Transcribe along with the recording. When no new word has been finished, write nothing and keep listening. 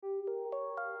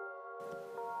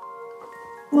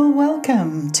Well,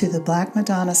 welcome to the Black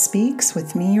Madonna Speaks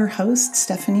with me, your host,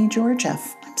 Stephanie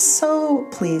Georgieff. I'm so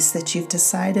pleased that you've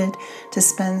decided to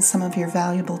spend some of your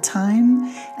valuable time,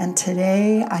 and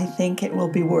today I think it will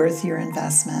be worth your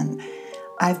investment.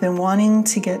 I've been wanting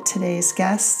to get today's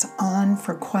guest on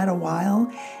for quite a while,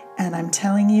 and I'm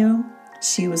telling you,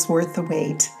 she was worth the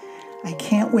wait. I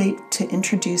can't wait to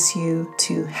introduce you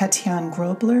to Hettienne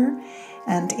Grobler.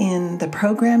 And in the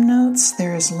program notes,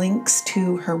 there's links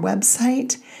to her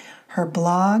website, her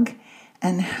blog,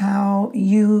 and how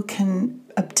you can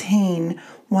obtain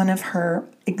one of her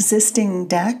existing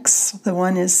decks. The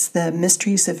one is the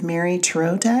Mysteries of Mary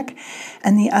Tarot deck,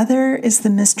 and the other is the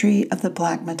Mystery of the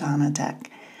Black Madonna deck.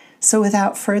 So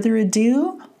without further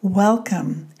ado,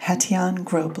 welcome Hettienne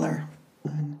Grobler.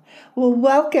 Well,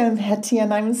 welcome,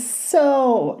 Hettienne. I'm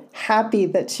so happy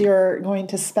that you're going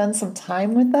to spend some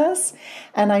time with us,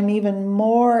 and I'm even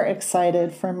more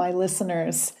excited for my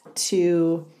listeners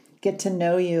to get to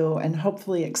know you and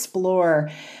hopefully explore.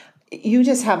 You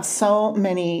just have so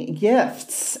many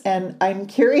gifts, and I'm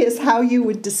curious how you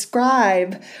would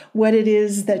describe what it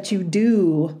is that you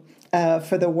do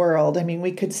for the world. I mean,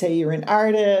 we could say you're an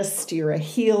artist, you're a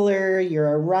healer,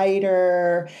 you're a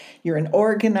writer, you're an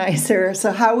organizer.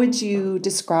 So how would you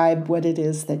describe what it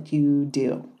is that you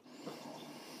do?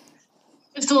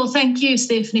 First of all, thank you,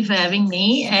 Stephanie, for having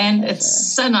me. And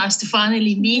it's so nice to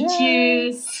finally meet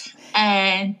you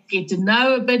and get to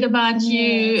know a bit about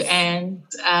you. And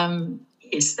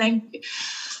yes, thank you.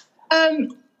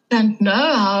 Don't know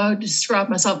how to describe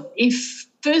myself.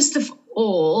 First of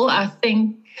all, I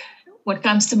think what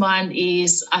comes to mind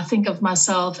is I think of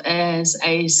myself as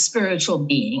a spiritual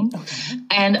being. Okay.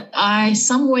 And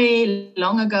somewhere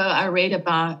long ago, I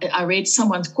read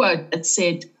someone's quote that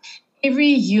said,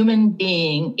 every human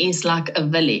being is like a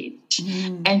village,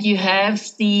 and you have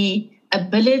the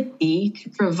ability to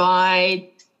provide,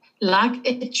 like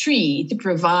a tree, the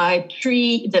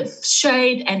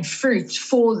shade and fruit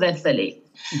for that village.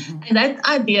 Mm-hmm. And that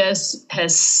idea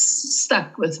has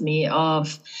stuck with me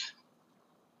of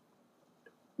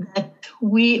that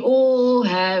we all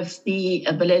have the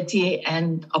ability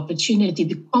and opportunity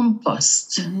to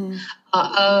compost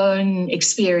our own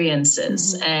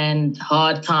experiences and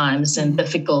hard times and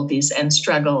difficulties and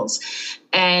struggles.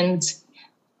 And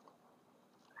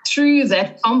through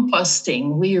that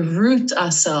composting, we root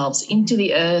ourselves into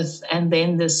the earth, and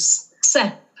then this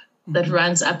sap that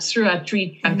runs up through our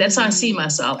tree trunk. That's how I see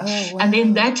myself. Oh, wow. And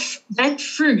then that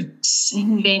fruits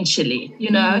eventually,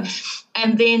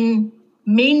 and then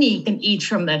many can eat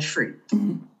from that fruit.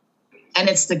 Mm-hmm. And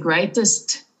it's the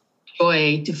greatest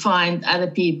joy to find other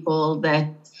people that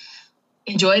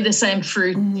enjoy the same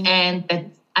fruit and that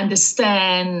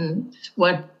understand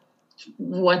what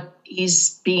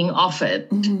is being offered.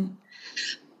 Mm-hmm.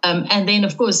 And then,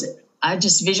 of course, I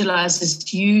just visualize this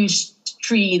huge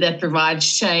tree that provides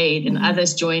shade, and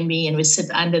others join me, and we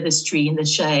sit under this tree in the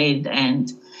shade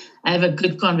and have a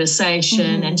good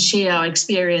conversation and share our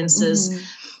experiences.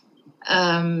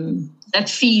 That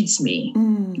feeds me.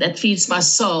 That feeds my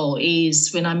soul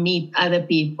is when I meet other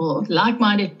people,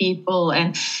 like-minded people.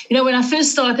 And, when I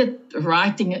first started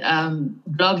writing,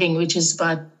 blogging, which is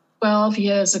about 12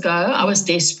 years ago, I was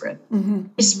desperate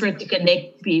to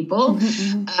connect people.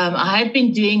 I had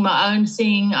been doing my own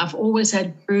thing. I've always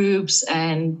had groups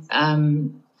and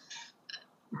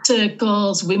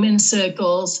circles, women's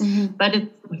circles, but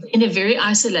in a very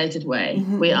isolated way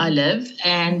where I live.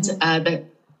 And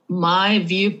my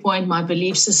viewpoint, my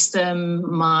belief system,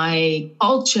 my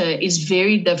culture is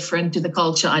very different to the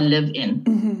culture I live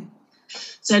in.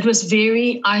 So it was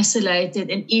very isolated.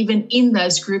 And even in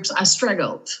those groups, I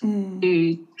struggled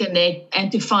to connect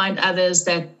and to find others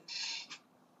that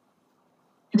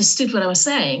understood what I was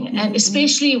saying. And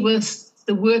especially with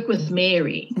the work with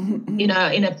Mary, in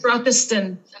a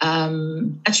Protestant,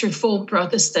 Reformed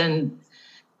Protestant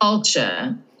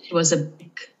culture, it was a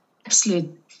big,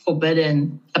 absolute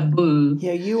forbidden, taboo.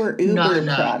 Yeah, you were uber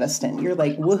Protestant. You're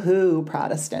like, woohoo,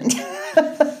 Protestant.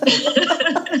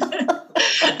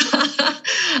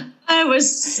 I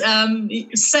was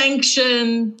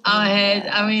sanctioned.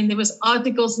 There was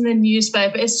articles in the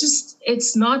newspaper.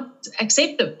 It's not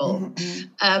acceptable.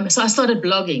 So I started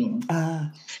blogging.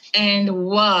 And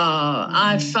wow,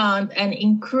 I found an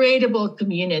incredible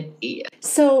community.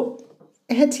 So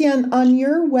Hettienne, on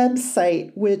your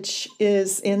website, which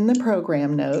is in the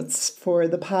program notes for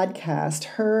the podcast,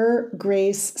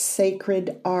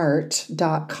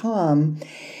 hergracesacredart.com,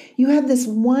 you had this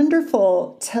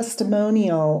wonderful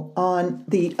testimonial on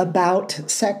the About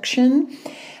section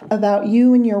about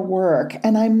you and your work,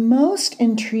 and I'm most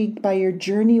intrigued by your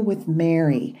journey with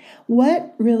Mary.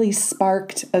 What really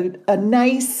sparked a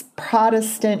nice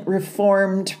Protestant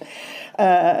Reformed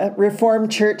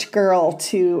church girl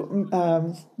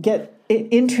to get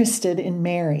interested in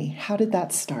Mary? How did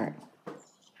that start?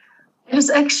 It was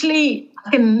actually,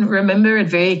 I can remember it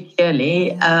very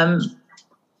clearly.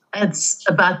 It's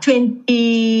about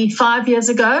 25 years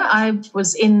ago. I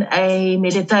was in a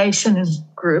meditation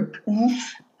group,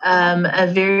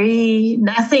 nothing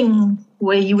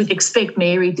where you would expect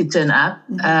Mary to turn up.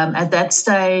 At that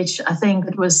stage, I think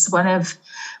it was a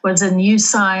new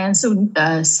science,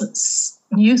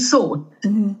 new thought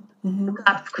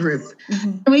up group.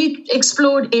 We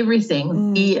explored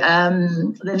everything. The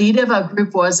leader of our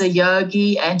group was a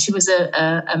yogi, and she was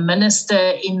a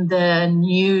minister in the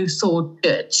New Thought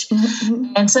Church.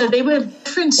 And so there were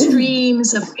different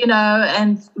streams of,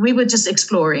 and we were just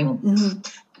exploring.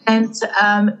 And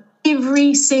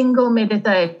every single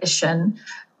meditation,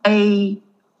 a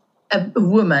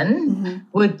woman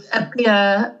would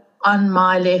appear on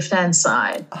my left-hand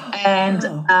side.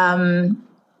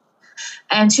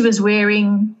 And she was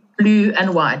wearing blue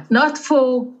and white. Not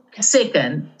for a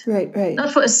second. Right.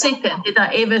 Not for a second did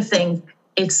I ever think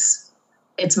it's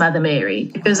Mother Mary,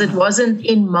 because it wasn't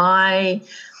in my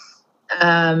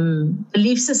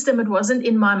belief system. It wasn't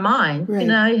in my mind.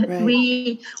 Right.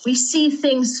 We see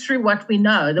things through what we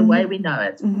know, the way we know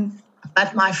it.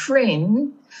 But my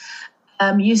friend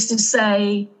used to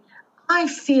say, I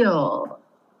feel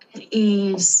it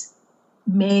is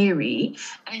Mary,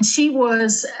 and she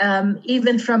was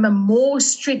even from a more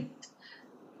strict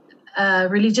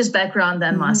religious background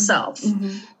than myself.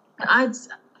 I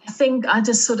think I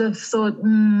just sort of thought,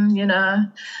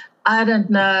 I don't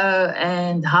know,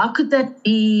 and how could that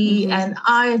be? And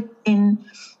I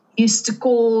used to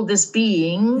call this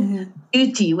being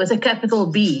beauty with a capital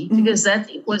B, because that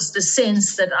was the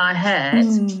sense that I had.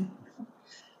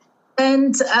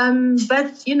 And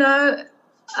but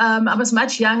I was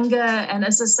much younger, and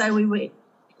as I say, we were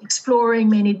exploring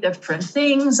many different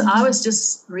things. I was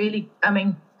just really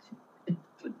coming to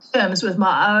terms with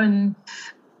my own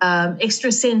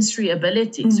extrasensory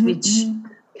abilities, which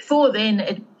before then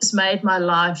it just made my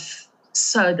life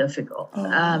so difficult.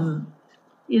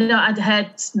 I'd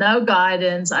had no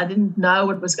guidance. I didn't know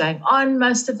what was going on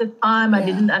most of the time. I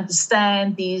didn't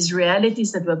understand these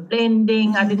realities that were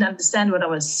blending. I didn't understand what I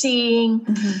was seeing.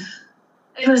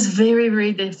 It was very,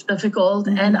 very difficult,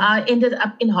 and I ended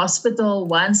up in hospital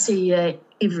once a year,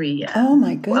 every year. Oh,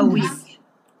 my goodness. A week.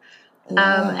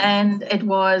 Wow. And it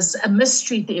was a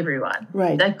mystery to everyone.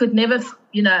 Right. They could never,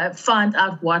 find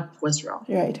out what was wrong.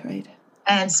 Right.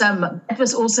 And so that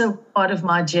was also part of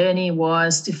my journey,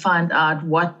 was to find out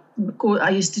what I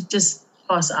used to just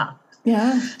pass out.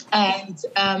 Yeah. And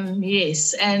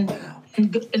yes,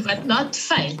 but not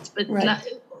faint, but go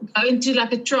into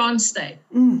like a trance state.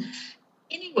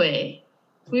 Anyway,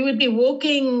 we would be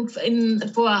walking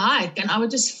for a hike, and I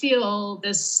would just feel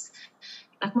this,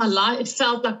 like my life, it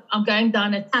felt like I'm going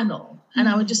down a tunnel, and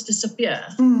I would just disappear.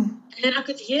 And then I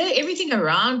could hear everything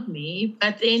around me,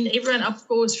 but then everyone, of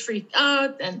course, freaked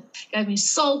out and gave me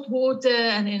salt water,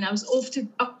 and then I was off to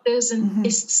doctors and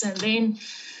tests, and then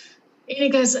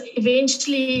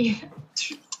eventually,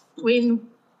 when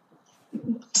I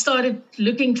started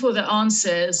looking for the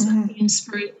answers in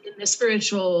the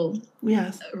spiritual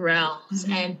realms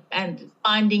and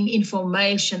finding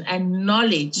information and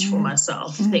knowledge for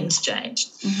myself, things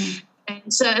changed.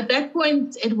 And so at that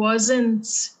point, it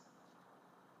wasn't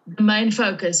the main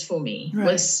focus for me,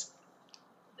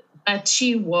 but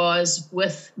she was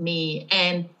with me,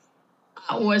 and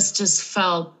I always just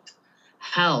felt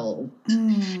held.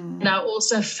 And I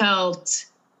also felt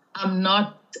I'm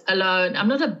not alone. I'm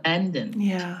not abandoned.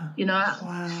 Yeah.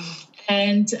 Wow.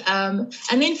 And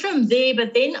then from there,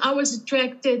 but then I was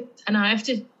attracted, and I have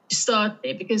to start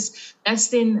there, because that's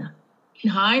then, in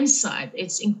hindsight,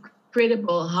 it's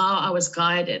incredible how I was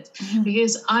guided,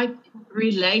 because I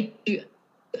relate to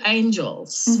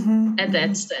angels at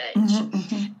that stage.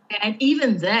 And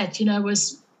even that,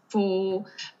 was for,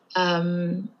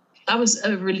 I was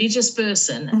a religious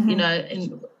person,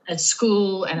 at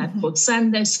school, and I taught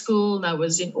Sunday school, and I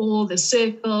was in all the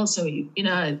circles, so we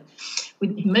did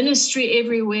ministry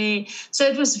everywhere. So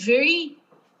it was very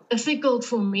difficult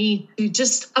for me to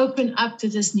just open up to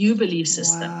this new belief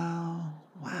system.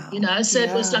 Wow. So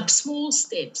it was like small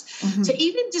steps. So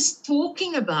even just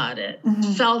talking about it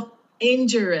felt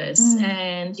dangerous,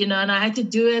 and and I had to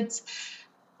do it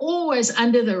always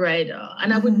under the radar,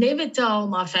 and I would never tell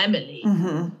my family,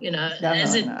 you know, no.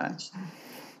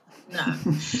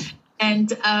 And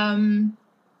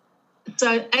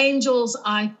so angels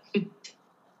I could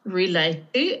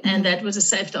relate to, and that was a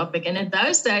safe topic. And in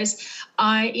those days,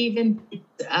 I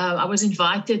was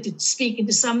invited to speak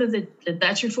into some of the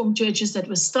Dutch Reformed churches that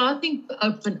were starting to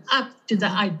open up to the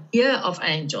idea of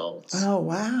angels. Oh,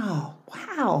 wow.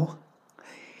 Wow.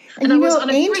 And you know,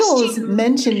 angel is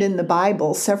mentioned in the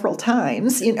Bible several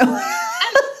times, you know.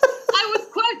 I would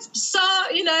quote Psalm,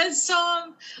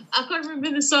 I can't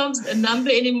remember the Psalm's number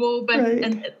anymore, but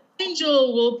an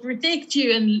angel will protect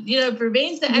you and, you know,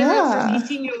 prevent the arrow from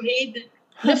hitting your head,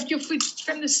 lift your foot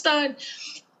from the stone.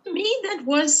 To me, that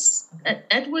was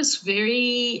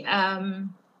very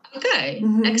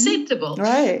acceptable.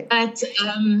 Right. But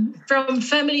from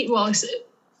family,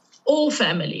 all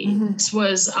families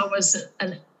I was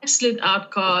an absolute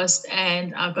outcast,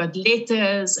 and I got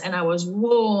letters, and I was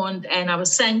warned, and I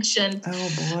was sanctioned. Oh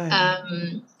boy!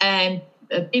 And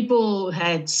people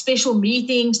had special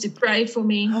meetings to pray for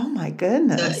me. Oh my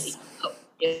goodness!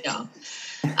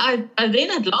 I then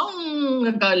had long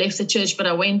ago left the church, but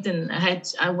I went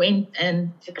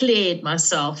and declared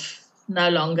myself no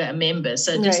longer a member.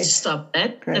 So just to stop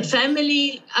that, the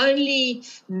family only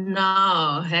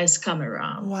now has come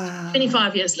around. Wow.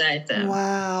 25 years later.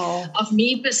 Wow. Of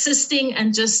me persisting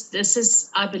and just,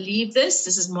 I believe this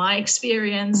is my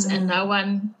experience, and no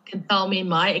one can tell me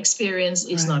my experience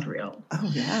is not real.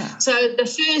 Oh, yeah. So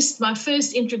my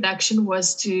first introduction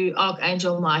was to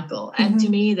Archangel Michael, and to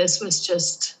me, this was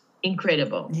just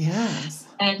incredible. Yes.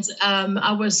 And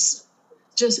I was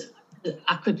just,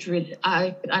 I could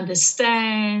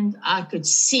understand, I could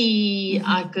see,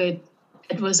 I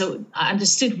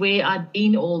understood where I'd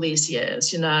been all these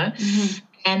years, you know.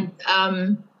 And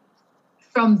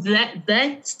from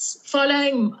that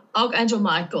following Archangel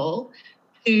Michael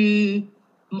to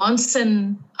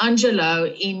Monte Angelo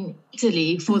in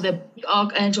Italy for the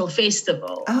Archangel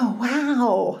Festival. Oh,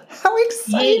 wow. How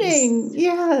exciting.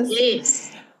 Yes.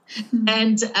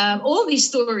 And all these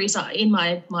stories are in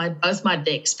both my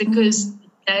decks because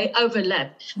they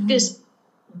overlap. Because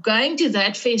going to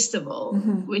that festival,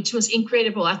 which was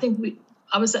incredible, I think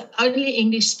I was the only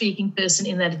English-speaking person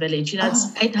in that village. You know,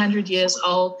 it's 800 years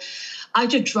old. I had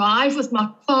to drive with my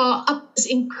car up this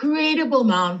incredible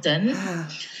mountain.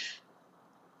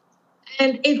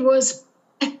 And it was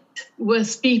packed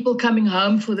with people coming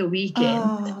home for the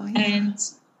weekend. And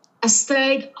I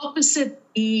stayed opposite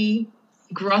the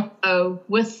grotto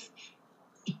with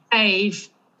the cave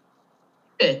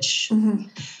church.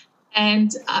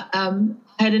 And I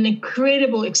had an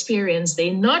incredible experience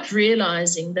there, not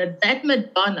realizing that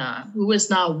Madonna, who was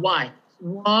now white,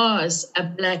 was a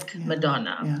black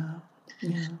Madonna.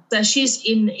 So she's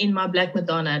in my Black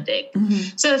Madonna deck.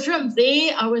 So from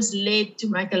there, I was led, to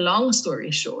make a long story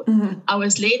short, I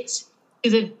was led to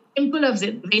the Temple of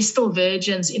the Vestal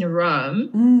Virgins in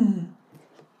Rome.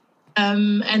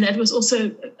 And that was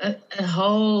also a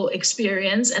whole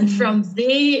experience. And from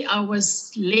there, I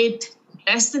was led to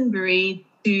Glastonbury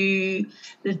to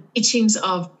the teachings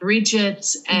of Bridget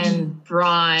and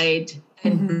Bride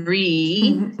and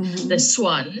Bree, the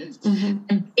Swan.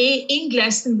 And there in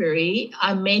Glastonbury,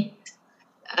 I met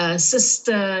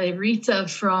Sister Rita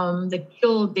from the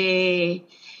Kildare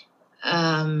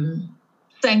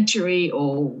sanctuary,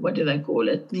 or what do they call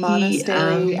it?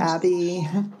 Monastery, abbey.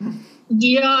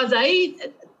 Yeah,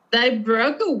 they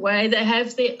broke away. They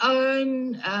have their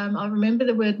own, I remember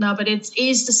the word now, but it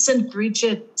is the St.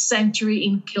 Bridget Sanctuary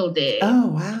in Kildare. Oh,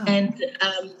 wow. And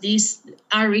these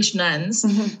Irish nuns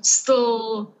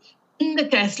still, in the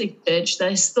Catholic Church,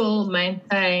 they still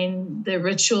maintain the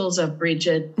rituals of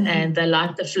Bridget, and they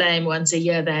light the flame once a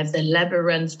year. They have the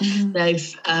labyrinth.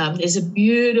 There's a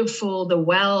beautiful, the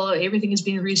well, everything has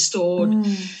been restored.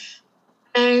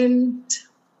 And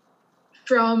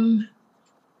from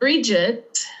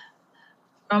Bridget,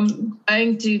 from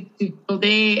going to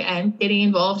Kildare and getting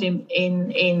involved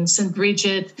in St.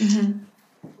 Bridget,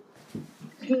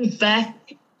 back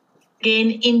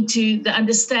again into the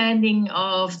understanding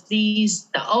of the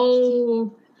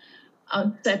old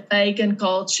pagan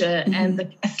culture and the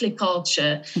Catholic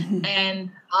culture, and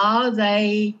how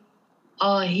they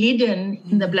are hidden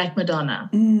in the Black Madonna.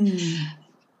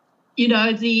 You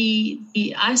know,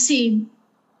 I see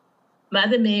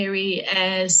Mother Mary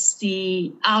as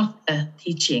the outer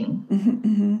teaching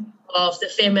of the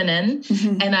feminine,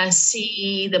 and I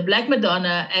see the Black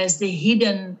Madonna as the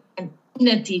hidden and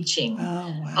inner teaching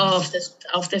of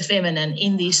the feminine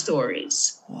in these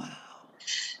stories. Wow.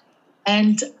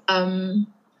 And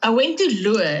I went to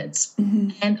Lourdes,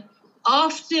 and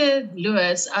after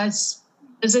Lourdes,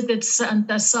 visited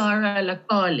Santa Sara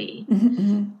Lacali.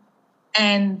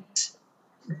 And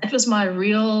that was my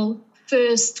real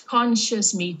first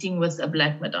conscious meeting with a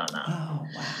Black Madonna. Oh,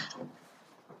 wow.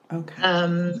 Okay.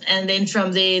 And then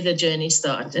from there, the journey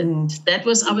started. I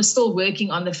was still working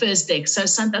on the first deck. So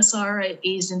Santa Sara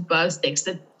is in both decks.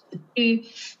 The two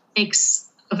decks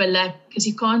overlap because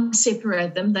you can't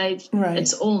separate them.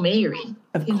 It's all Mary.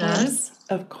 Of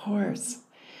course.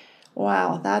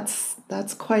 Wow,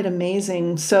 that's quite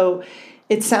amazing. So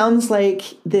it sounds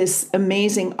like this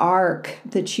amazing arc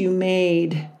that you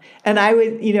made. And I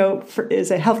would,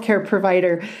 as a healthcare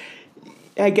provider,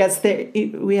 I guess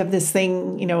we have this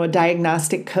thing, a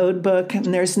diagnostic code book,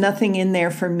 and there's nothing in there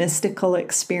for mystical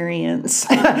experience.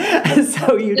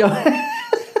 So you don't.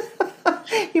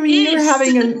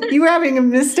 You were having a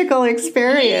mystical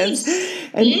experience,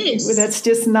 and that's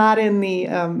just not in the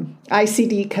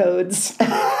ICD codes.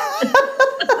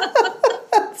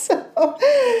 So,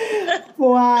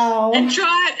 wow. And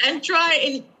try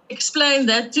and explain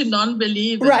that to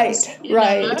non-believers. Right.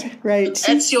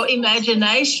 That's your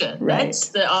imagination. Right. That's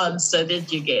the answer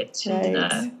that you get.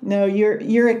 Right. No,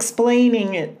 you're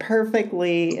explaining it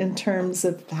perfectly in terms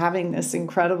of having this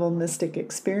incredible mystic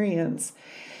experience.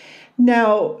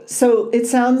 Now, so it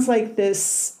sounds like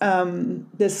this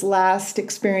last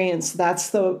experience,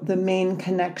 that's the main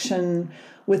connection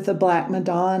with the Black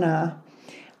Madonna.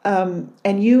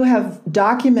 And you have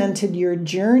documented your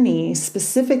journey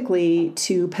specifically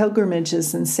to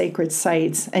pilgrimages and sacred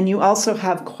sites. And you also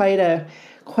have quite a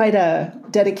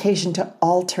dedication to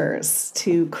altars,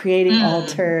 to creating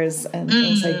altars and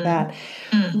things like that.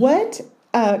 What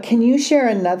can you share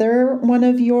another one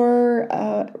of your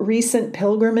recent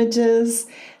pilgrimages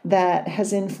that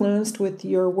has influenced with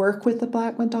your work with the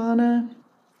Black Madonna?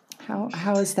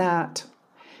 How is that?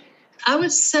 I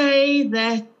would say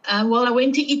that, I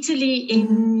went to Italy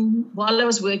while I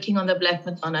was working on the Black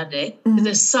Madonna deck, to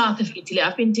the south of Italy.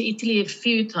 I've been to Italy a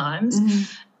few times,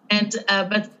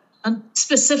 but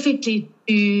specifically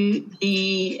to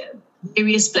the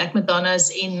various Black Madonnas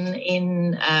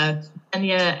in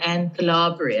Campania and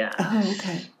Calabria. Oh,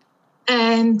 okay.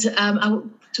 And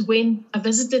when I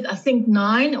visited, I think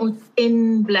 9 or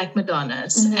 10 Black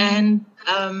Madonnas, and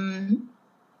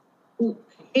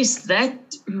is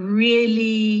that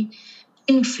really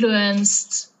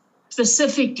influenced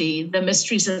specifically the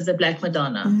mysteries of the Black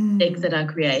Madonna deck that I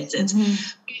created?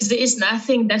 Because there is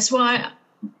nothing. That's why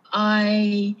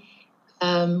all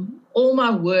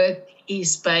my work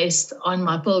is based on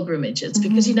my pilgrimages,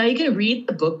 because you can read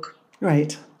the book,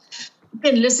 right? You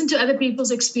can listen to other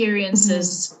people's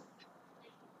experiences.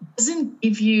 It doesn't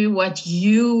give you what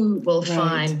you will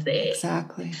find there.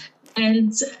 Exactly.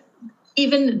 And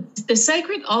even the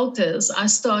sacred altars, I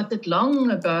started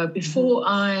long ago, before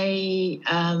I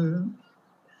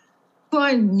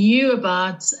knew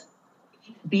about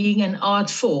being an art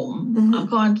form.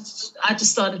 I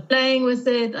just started playing with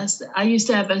it. I used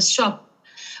to have a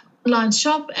online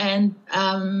shop, and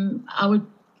I would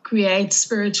create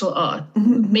spiritual art,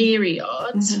 Mary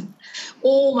art.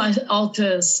 All my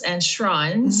altars and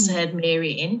shrines had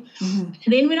Mary in. And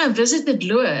then when I visited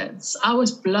Lourdes, I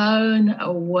was blown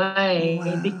away,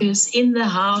 because in the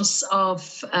house of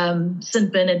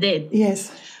Saint Bernadette,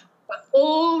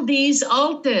 all these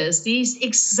altars, these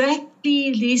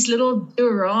little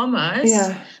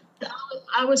dioramas,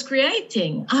 I was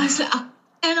creating. I was like, I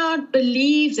cannot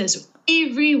believe this.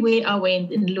 Everywhere I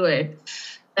went in Lourdes,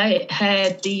 they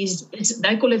had these,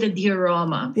 they call it a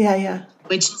diorama.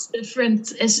 Which is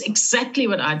different, is exactly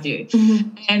what I do.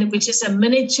 And which is a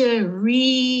miniature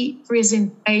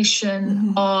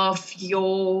representation of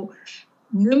your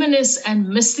numinous and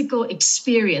mystical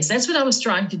experience. That's what I was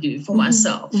trying to do for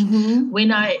myself.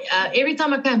 When every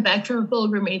time I came back from a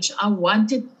pilgrimage, I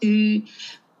wanted to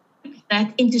put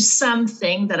that into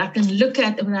something that I can look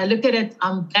at. And when I look at it,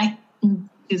 I'm back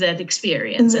into that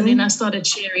experience. And then I started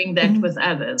sharing that with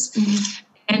others.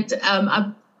 And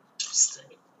I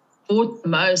bought the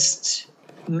most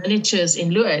miniatures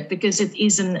in Lourdes because it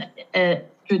is a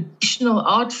traditional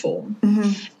art form.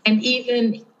 And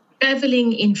even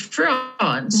traveling in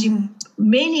France,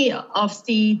 many of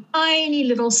the tiny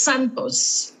little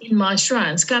santos in my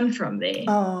shrines come from there.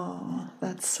 Oh,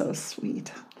 that's so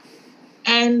sweet.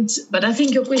 But I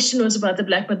think your question was about the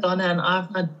Black Madonna, and I've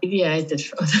not deviated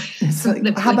from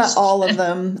the how about all of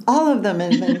them? All of them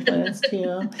have influenced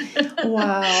you.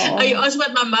 Wow. Oh, you asked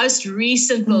about my most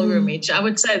recent pilgrimage. I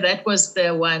would say that was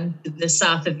the one to the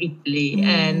south of Italy.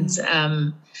 And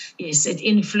yes, it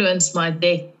influenced my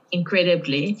deck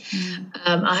incredibly.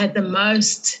 I had the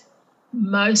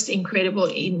most incredible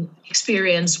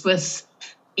experience with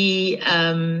be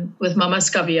with Mama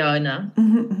Scaviona,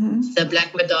 the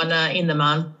Black Madonna in the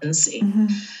mountains.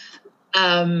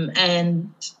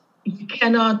 And you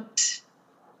cannot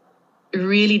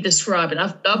really describe it.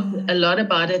 I've talked a lot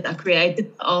about it. I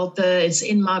created the altar. It's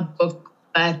in my book,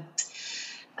 but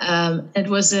it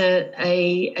was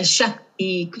a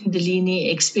Shakti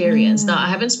Kundalini experience. Now, I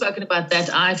haven't spoken about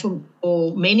that.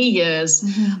 For many years,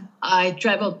 I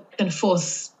traveled back and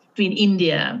forth between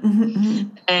India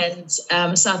and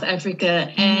South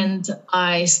Africa, and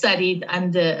I studied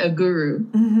under a guru.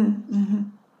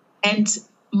 And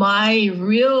my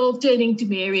real turning to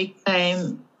Mary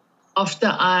came after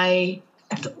I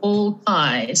cut all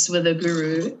ties with the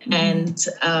guru, and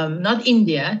not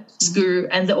India, guru,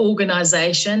 and the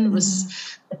organization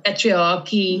was, the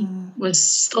patriarchy was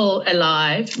still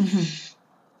alive.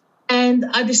 And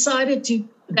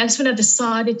that's when I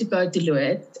decided to go to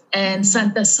Lourdes and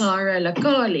Santa Sara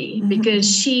Lakali, because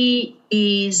she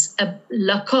is a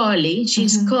Lakali.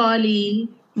 She's Kali,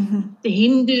 the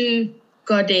Hindu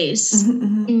goddess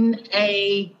in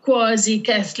a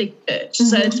quasi-Catholic church.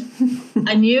 So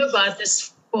I knew about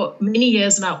this for many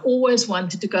years, and I always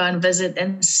wanted to go and visit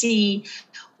and see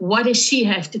what does she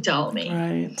have to tell me.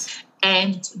 Right.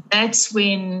 And that's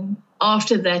when,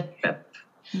 after that trip,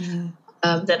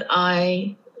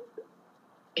 that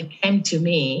it came to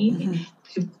me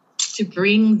to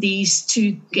bring these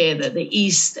two together, the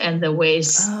East and the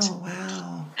West. Oh,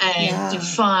 wow. And to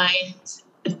find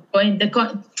the point,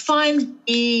 find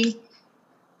that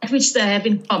which they have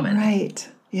in common. Right.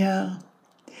 Yeah.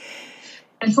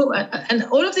 And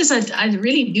all of this I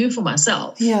really do for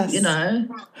myself. Yes. You know.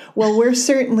 Well, we're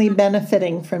certainly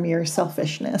benefiting from your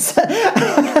selfishness.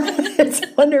 It's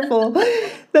wonderful.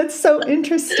 That's so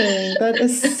interesting. That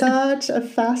is such a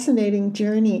fascinating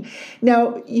journey.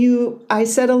 Now, I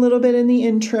said a little bit in the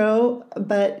intro,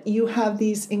 but you have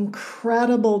these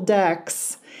incredible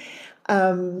decks.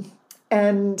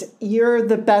 And you're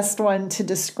the best one to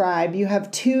describe. You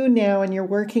have two now, and you're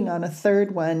working on a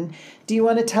third one. Do you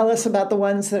want to tell us about the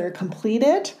ones that are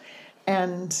completed,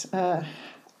 and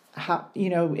how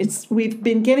we've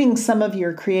been getting some of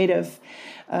your creative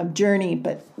journey,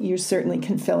 but you certainly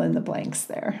can fill in the blanks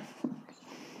there.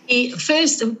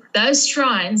 First, those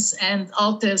shrines and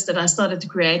altars that I started to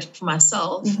create for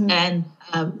myself, and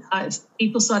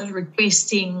people started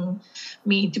requesting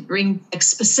me to bring back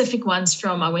specific ones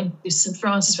from. I went to St.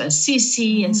 Francis of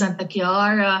Assisi and Santa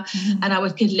Chiara, and I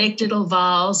would collect little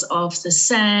vials of the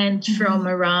sand from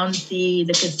around the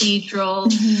cathedral.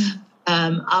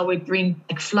 I would bring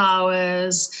back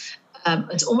flowers.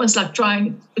 It's almost like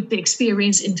trying to put the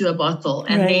experience into a bottle.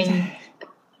 And then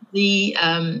the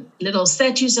little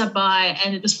statues I buy,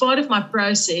 and it was part of my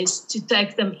process to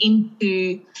take them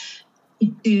into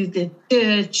the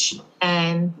church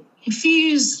and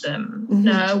infuse them,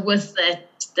 with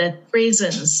that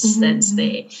presence that's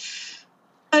there.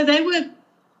 So they were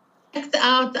packed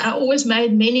out. I always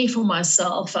made many for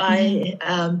myself. I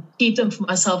keep them for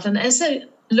myself. And as I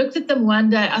looked at them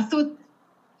one day, I thought,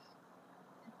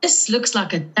 this looks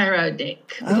like a tarot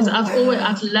deck, because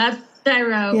I've loved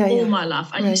tarot all my life.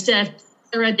 I used to have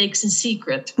tarot decks in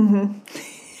secret. And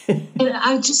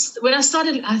I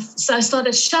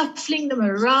started shuffling them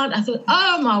around. I thought,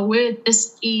 oh my word,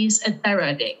 this is a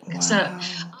tarot deck. Wow. So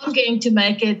I'm going to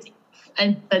make it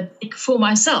a deck for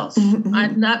myself.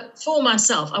 For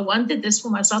myself. I wanted this for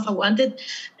myself. I wanted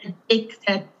a deck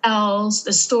that tells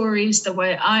the stories the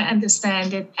way I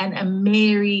understand it, and a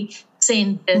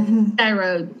Mary-centered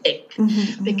tarot deck.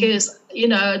 Because,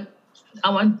 I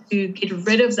want to get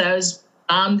rid of those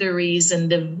boundaries and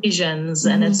divisions,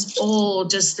 and it's all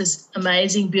just this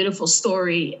amazing, beautiful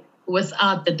story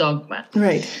without the dogma.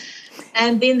 Right.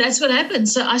 And then that's what happened.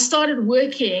 So I started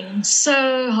working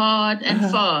so hard and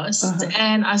fast,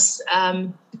 and I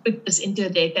put this into a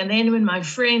deck. And then when my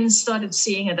friends started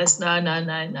seeing it, I said,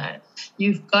 no,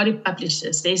 you've got to publish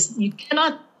this. You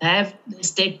cannot have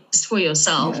this deck just for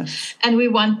yourself. Yes. And we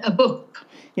want a book.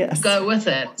 Yes. Go with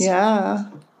it. Yeah.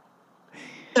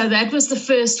 So that was the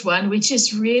first one, which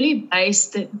is really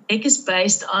the deck is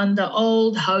based on the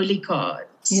old holy cards.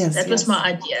 Yes, that was my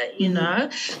idea,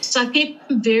 So I kept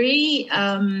them very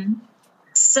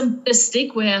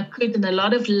simplistic where I could, and a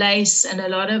lot of lace and a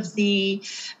lot of the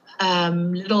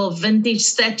little vintage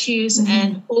statues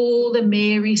and all the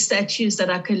Mary statues that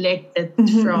I collected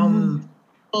from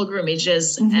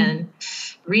pilgrimages and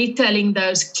retelling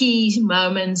those key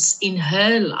moments in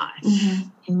her life,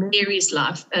 in Mary's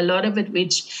life, a lot of it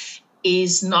which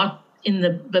is not in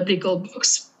the biblical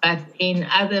books, but in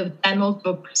other channeled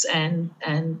books and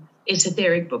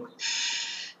esoteric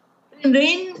books. And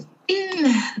then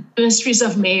in Mysteries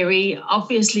of Mary,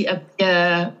 obviously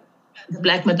appear the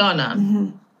Black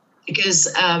Madonna, because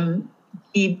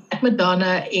the Black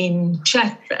Madonna in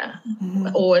Chatra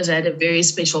always had a very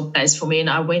special place for me, and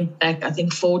I went back, I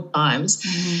think, 4 times,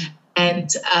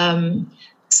 and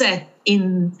sat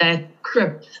in that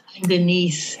crypt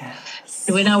underneath. Yes.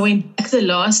 When I went back the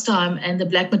last time, and the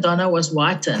Black Madonna was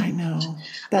whitened. I know.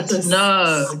 I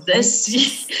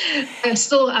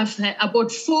thought, I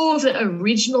bought 4 of the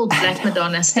original Black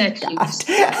Madonna statues.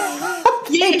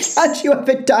 Yes. Thank God you have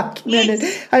it documented.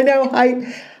 Yes. I know.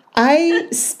 I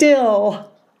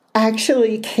still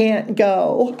actually can't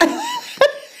go.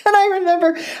 And I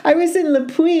remember I was in Le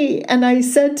Puy, and I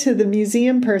said to the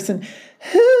museum person,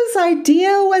 whose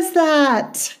idea was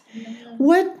that?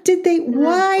 Why did they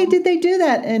do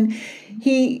that? And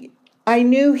I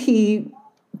knew he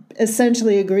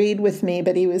essentially agreed with me,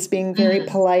 but he was being very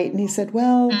polite. And he said,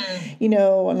 well,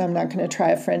 and I'm not going to try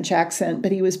a French accent,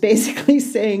 but he was basically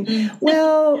saying,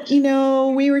 well,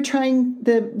 we were trying,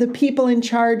 the people in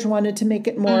charge wanted to make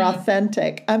it more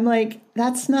authentic. I'm like,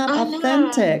 that's not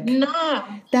authentic. No.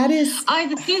 That is.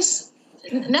 And the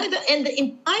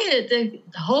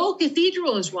whole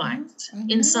cathedral is white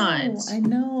inside. I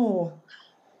know.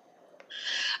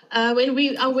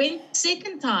 When I went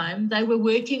second time, they were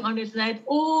working on it, and they had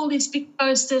all these big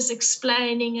posters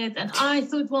explaining it. And I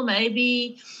thought, well,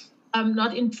 maybe I'm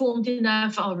not informed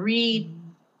enough. I'll read.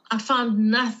 I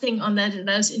found nothing on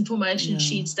those information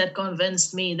sheets that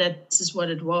convinced me that this is what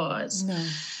it was. No,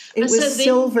 it was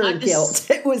silver gilt.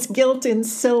 It was gilt in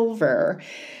silver.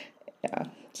 Yeah.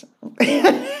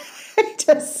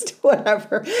 Just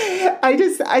whatever. I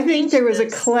think there was a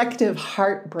collective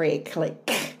heartbreak,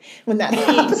 like when that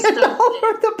happened all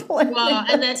over the planet. Wow,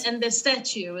 and the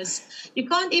statue is, you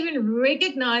can't even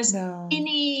recognize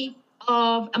any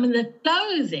of, the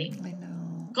clothing. I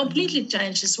know. Completely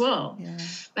changed as well. Yeah.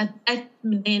 But that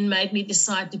then made me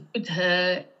decide to put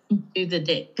her into the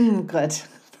deck. Good.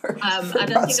 I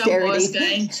don't think I was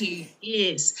going to.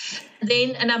 Yes.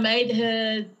 And I made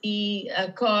her the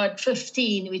card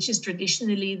 15, which is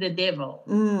traditionally the devil.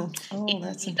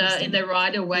 That's interesting. In the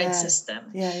Rider-Waite system.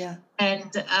 Yeah.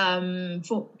 And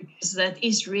because that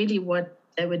is really what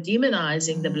they were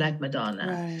demonizing, the Black Madonna.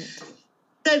 Right.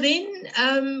 So then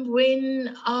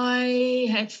when I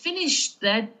had finished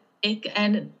that deck,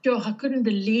 and I couldn't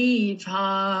believe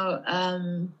how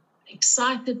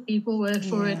excited people were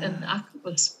for it, and I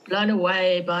was blown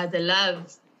away by the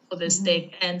love for this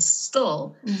deck. And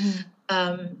still,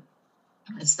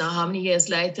 it's now how many years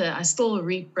later, I still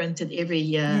reprint it every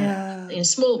year in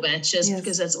small batches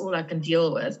because that's all I can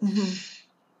deal with.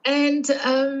 And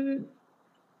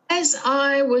as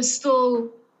I was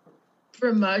still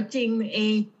promoting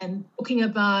it and talking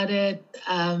about it,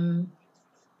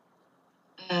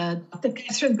 Dr.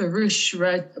 Catherine Baruch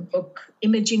wrote a book,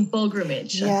 Imaging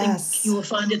Pilgrimage. Yes. I think you will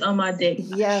find it on my deck.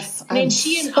 Yes, and then I'm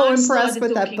so impressed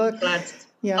with that book.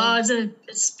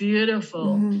 It's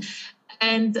beautiful.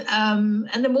 And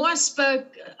the more I spoke,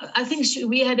 I think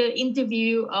we had an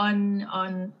interview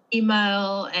on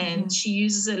email, and she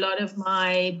uses a lot of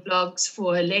my blogs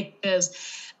for her lectures.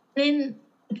 Then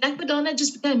Black Madonna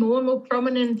just became more and more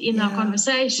prominent in our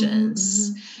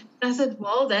conversations. I thought,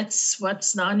 well, that's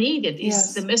what's now needed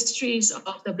is the mysteries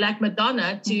of the Black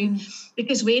Madonna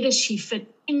because where does she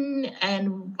fit in,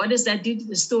 and what does that do to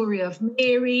the story of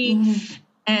Mary?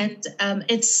 And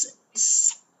it's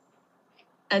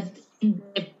a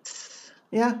in-depth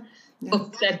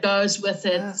book that goes with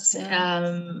it.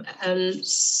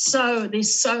 So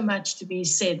there's so much to be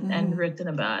said and written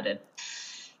about it.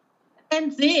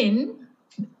 And then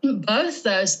both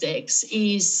those decks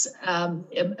is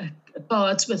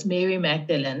cards with Mary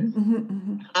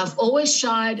Magdalene. I've always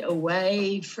shied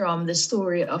away from the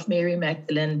story of Mary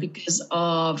Magdalene because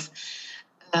of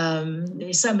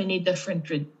there's so many different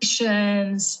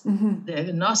traditions,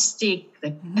 the Gnostic,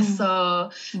 the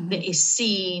Cathar, the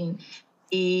Essene,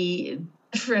 the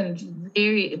different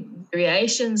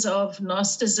variations of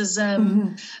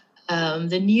Gnosticism,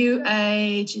 the New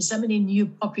Age. There's so many new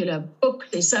popular books.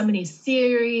 There's so many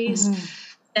theories.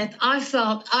 That I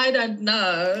felt I don't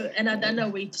know, and I don't know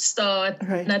where to start,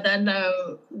 and I don't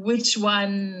know which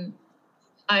one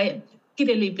I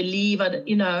particularly believe.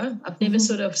 I've never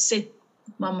sort of set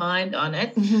my mind on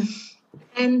it,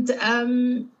 and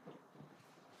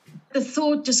the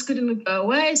thought just couldn't go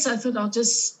away. So I thought I'll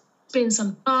just spend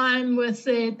some time with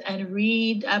it and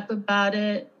read up about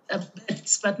it a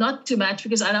bit, but not too much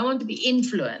because I don't want to be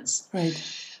influenced. Right.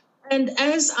 And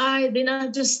as I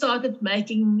just started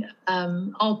making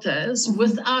altars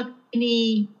without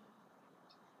any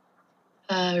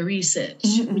research.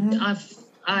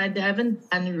 I haven't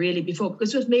done really before,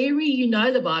 because with Mary, you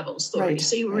know the Bible story,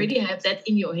 so you already have that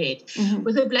in your head.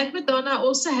 With the Black Madonna, I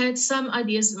also had some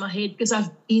ideas in my head because I've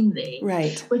been there.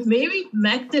 Right. With Mary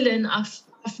Magdalene, I've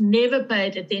never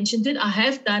paid attention to it. I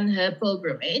have done her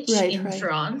pilgrimage in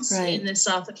France, in the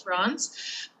south of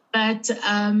France. But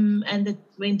and it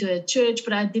went to a church,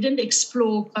 but I didn't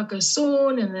explore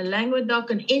Carcassonne and the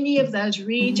Languedoc and any of those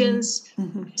regions.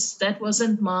 That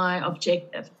wasn't my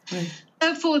objective. Right.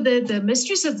 So for the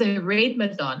Mistress of the Red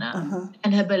Madonna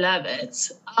and her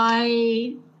beloveds,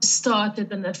 I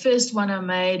started, and the first one I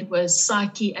made was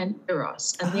Psyche and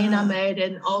Eros, and then I made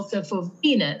an altar for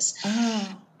Venus,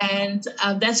 and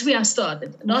that's where I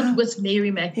started, not with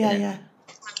Mary Magdalene.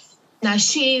 And I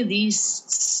share these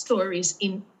stories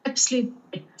in absolute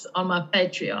depth on my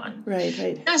Patreon. Right.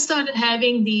 And I started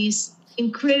having these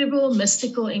incredible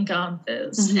mystical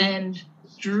encounters and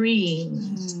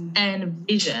dreams and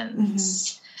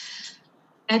visions.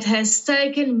 It has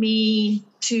taken me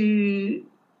to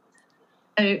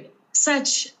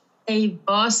such a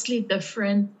vastly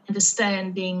different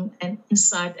understanding and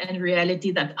insight and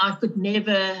reality that I could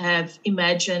never have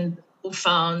imagined or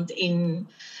found in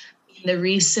the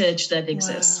research that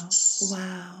exists.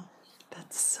 Wow.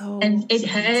 That's so And it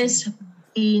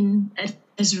amazing.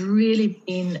 has really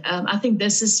been, I think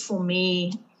this is for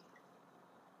me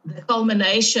the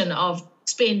culmination of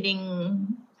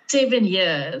spending 7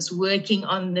 years working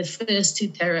on the first 2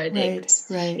 tarot decks.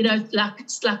 Right. You know, like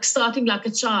starting like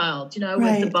a child, you know,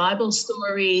 with the Bible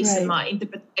stories and my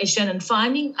interpretation and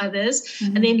finding others,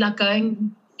 and then like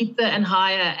going deeper and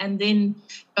higher, and then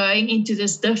going into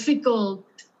this difficult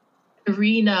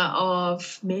arena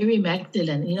of Mary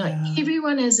Magdalene. You know,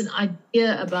 everyone has an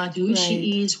idea about who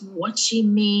she is, what she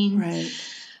means.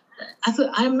 I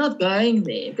thought, I'm not going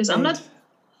there because I'm not,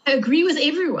 I agree with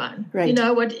everyone, you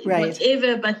know,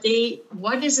 whatever, but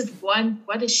what does it want?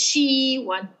 What does she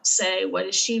want to say? What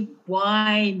is she,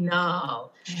 why now?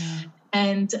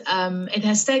 And it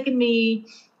has taken me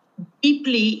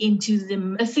deeply into the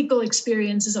mythical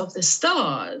experiences of the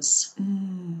stars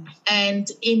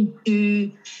and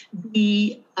into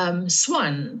the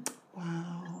swan.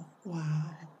 Wow.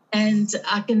 And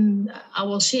I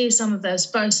will share some of those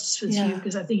posts with you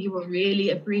because I think you will really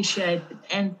appreciate it.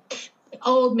 And the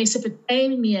old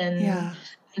Mesopotamian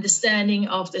understanding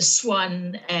of the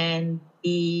swan and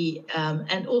the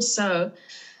and also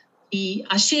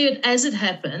I share it as it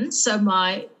happens. So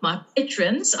my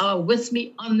patrons are with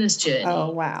me on this journey.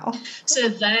 Oh, wow. So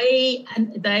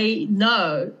they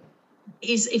know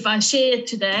is if I share it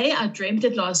today, I dreamt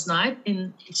it last night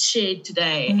and it's shared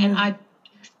today. And I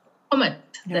comet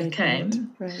that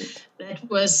came that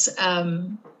was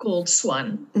called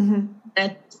Swan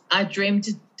that I dreamt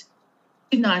it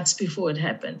 2 nights before it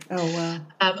happened. Oh,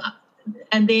 wow.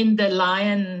 And then the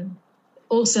lion,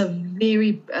 also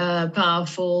very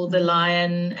powerful, the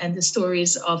lion and the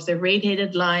stories of the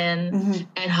red-headed lion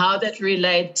and how that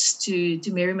relates to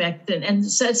Mary Magdalene. And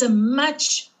so it's a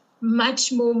much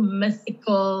more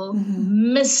mystical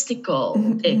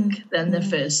deck than the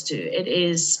first 2. It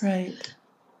is,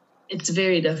 it's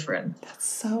very different. That's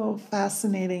so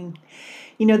fascinating.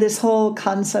 You know, this whole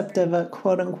concept of a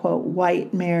quote-unquote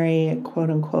white Mary, a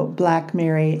quote-unquote black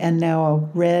Mary, and now a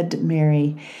red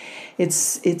Mary,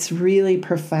 it's really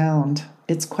profound.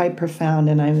 It's quite profound,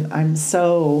 and I'm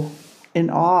so in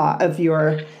awe of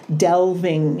your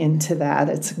delving into that.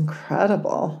 It's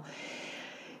incredible.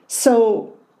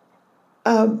 So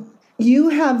you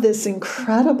have this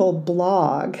incredible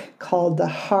blog called The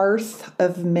Hearth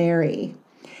of Mary.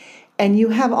 And you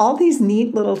have all these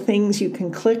neat little things you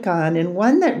can click on. And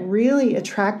one that really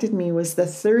attracted me was the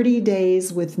 30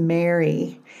 Days with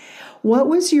Mary. What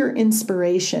was your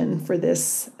inspiration for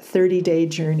this 30-day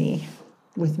journey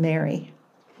with Mary?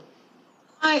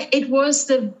 It was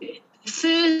the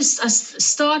first, I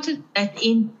started that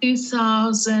in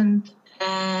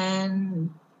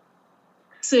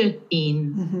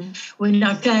 2013 when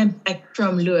I came back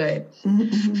from Lourdes.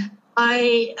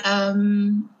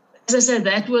 As I said,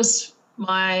 that was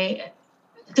my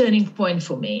turning point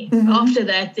for me. After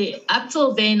that, up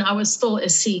till then, I was still a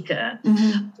seeker.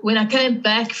 When I came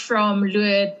back from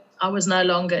Lourdes, I was no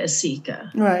longer a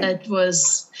seeker. It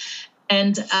was,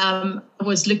 and I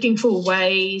was looking for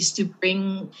ways to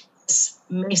bring this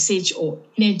message or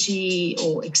energy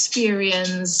or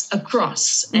experience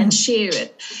across and share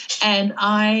it. And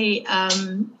I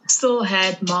still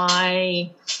had my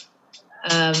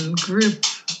group,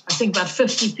 I think about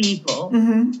 50 people.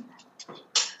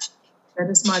 That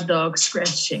is my dog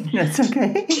scratching. That's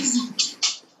okay.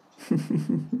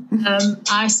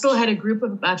 I still had a group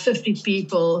of about 50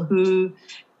 people who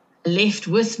left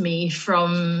with me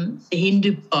from the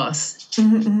Hindu path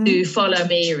to follow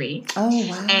Mary. Oh,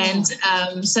 wow. And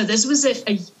so this was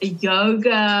a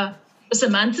yoga, it was the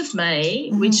month of May,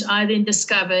 which I then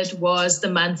discovered was the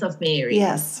month of Mary.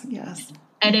 Yes.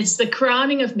 And it's the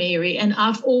crowning of Mary. And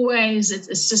I've always,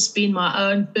 it's just been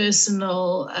my own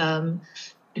personal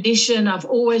tradition. I've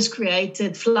always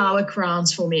created flower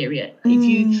crowns for Mary. If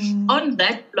you, on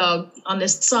that blog, on the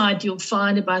site, you'll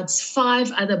find about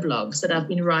 5 other blogs that I've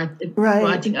been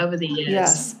writing over the years.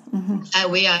 Yes.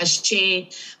 Where I share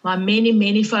my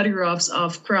many photographs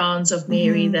of crowns of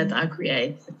Mary that I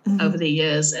create over the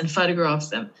years and photograph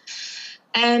them.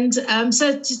 And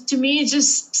so to me, it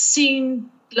just seemed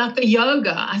like a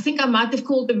yoga. I think I might have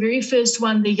called the very first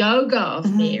one the yoga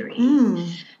of Mary.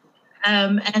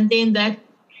 And then that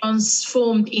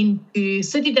transformed into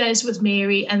 30 Days with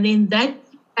Mary, and then that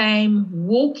became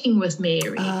Walking with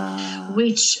Mary,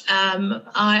 which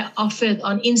I offered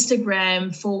on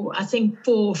Instagram for, I think,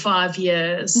 4 or 5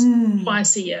 years,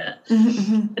 twice a year.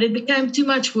 But it became too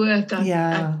much work. I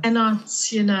cannot,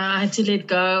 I had to let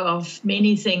go of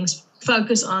many things,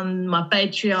 focus on my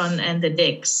Patreon and the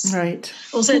decks. Right.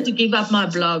 Also to give up my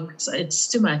blog. So it's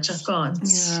too much. I can't.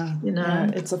 Yeah,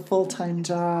 it's a full-time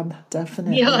job,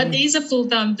 definitely. Yeah, it is a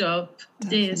full-time job.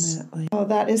 Definitely. Oh,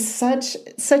 that is such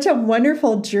a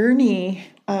wonderful journey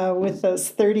with those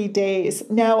 30 days.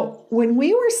 Now, when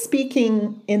we were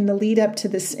speaking in the lead up to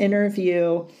this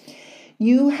interview,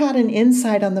 you had an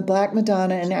insight on the Black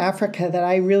Madonna in Africa that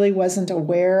I really wasn't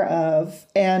aware of.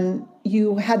 And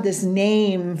you had this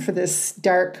name for this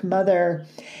dark mother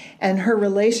and her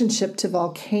relationship to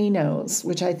volcanoes,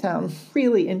 which I found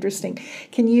really interesting.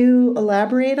 Can you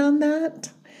elaborate on that?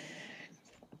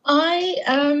 I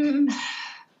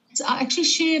actually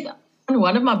shared on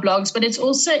one of my blogs, but it's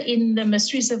also in the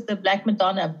Mysteries of the Black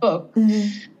Madonna book.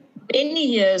 Many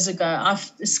years ago,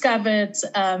 I've discovered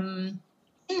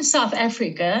in South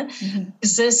Africa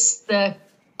exists the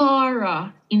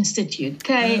Kara Institute,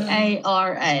 Kara.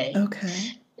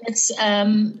 Okay. It's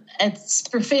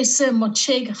Professor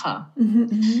Motshega,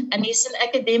 and he's an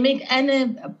academic and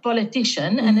a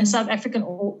politician and a South African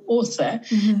author.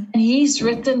 And he's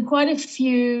written quite a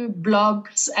few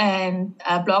blogs and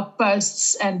blog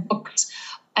posts and books.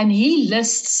 And he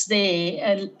lists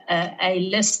there a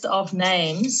list of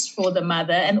names for the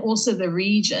mother and also the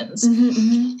regions.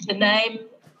 The name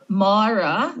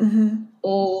Mara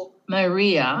or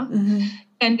Maria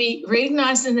can be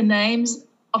recognized in the names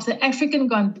of the African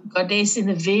goddess in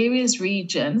the various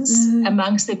regions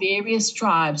amongst the various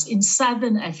tribes in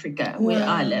southern Africa where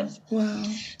I live. Wow.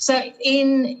 So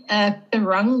in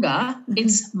Teranga,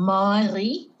 it's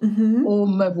Mari or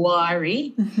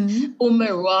Mawari or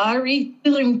Mawari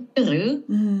Turunkiru.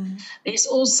 There's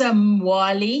also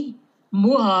Mwali,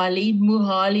 Muhali,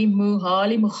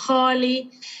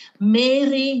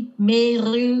 Mary,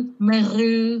 Meru,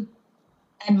 Meru,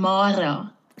 and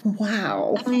Mara.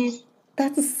 Wow. I mean,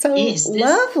 that's so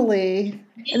lovely.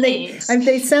 And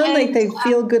they sound like they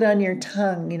feel good on your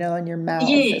tongue, on your mouth.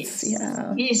 Yes.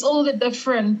 Yes, all the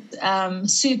different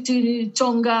Sutu,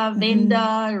 Tonga,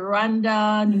 Venda,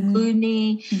 Rwanda,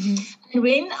 Nguni. And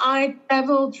when I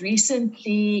traveled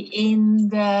recently in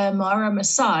the Mara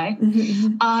Maasai,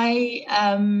 I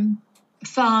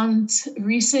found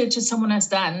research that someone has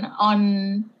done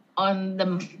on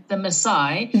the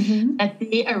Maasai, that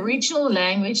the original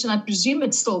language, and I presume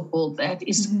it's still called that,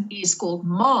 is called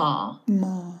Ma,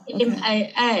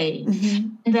 M-A-A.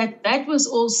 And that was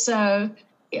also,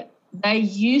 they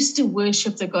used to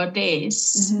worship the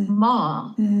goddess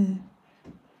Ma,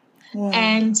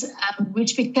 and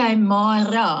which became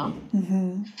Mara.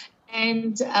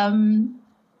 And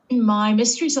in my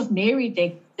Mysteries of Mary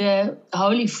deck, the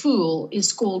Holy Fool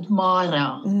is called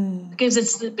Mara because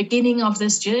it's the beginning of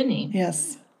this journey.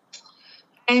 Yes.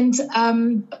 And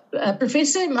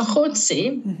Professor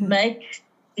Magotsi make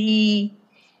the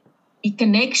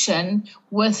connection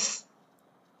with,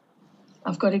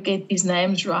 I've got to get these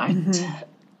names right,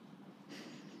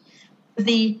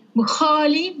 the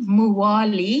Mukhali,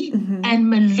 Muwali, and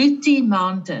Maluti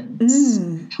Mountains,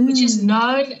 which is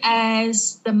known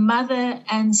as the Mother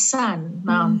and Son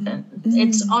Mountain.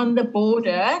 It's on the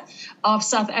border of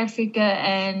South Africa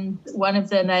and one of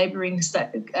the neighboring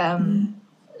states.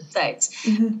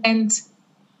 And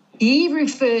he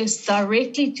refers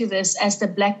directly to this as the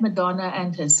Black Madonna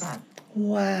and her son.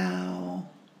 Wow.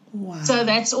 So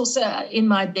that's also in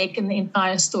my deck in the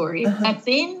entire story. But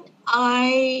then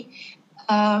I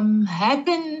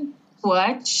happened to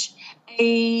watch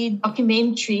a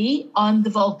documentary on the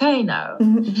volcano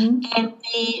and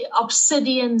the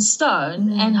obsidian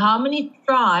stone and how many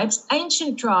tribes,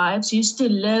 ancient tribes, used to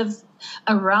live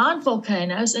around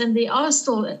volcanoes, and there are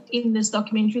still, in this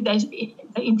documentary, they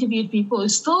interviewed people who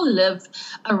still live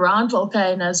around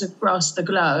volcanoes across the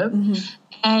globe.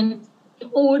 And they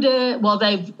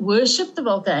worship the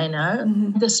volcano,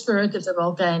 the spirit of the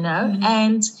volcano,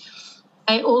 and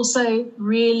they also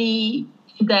really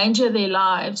endanger their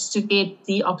lives to get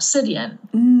the obsidian.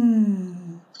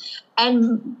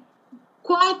 And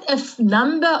quite a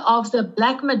number of the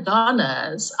Black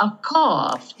Madonnas are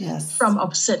carved from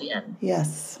obsidian.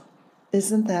 Yes.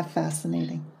 Isn't that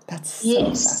fascinating? That's so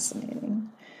fascinating.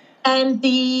 And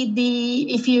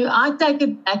I take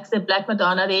it back, the Black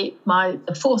Madonna, the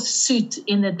fourth suit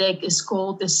in the deck is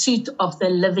called the suit of the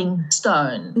living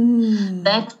stone.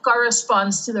 That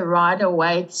corresponds to the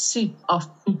Rider-Waite suit of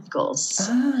pentacles,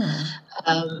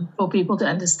 for people to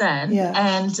understand. Yeah.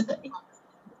 And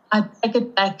I take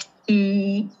it back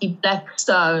to the black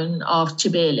stone of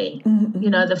Chibele. You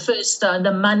know, the first stone,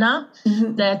 the mana,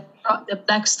 the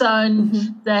black stone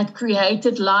that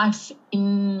created life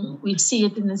we see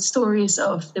it in the stories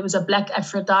of, there was a black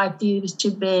Aphrodite, there was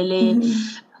Chibele.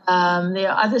 There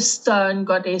are other stone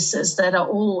goddesses that are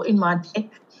all in my deck.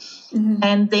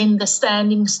 And then the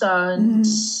standing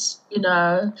stones, you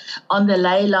know, on the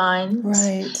ley lines.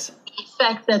 Right. The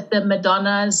fact that the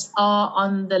Madonnas are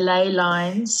on the ley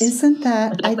lines. Isn't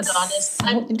that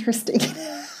so interesting?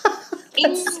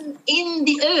 in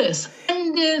the earth,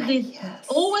 under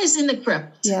always in the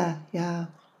crypt. Yeah.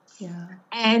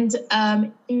 And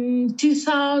in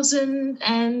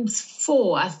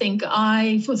 2004, I think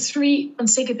for 3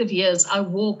 consecutive years, I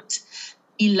walked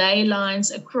the ley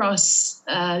lines across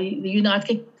the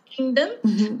United Kingdom,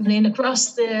 and then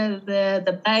across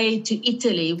the bay to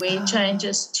Italy, where it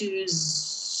changes to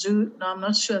I'm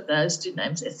not sure of those two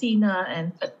names, Athena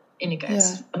and. In any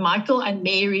case, Michael and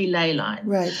Mary ley line.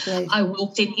 Right. I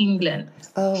walked in England.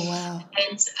 Oh, wow.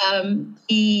 And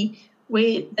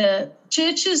where the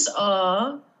churches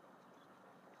are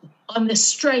on the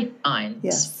straight lines.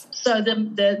 Yes. So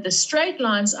the straight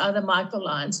lines are the Michael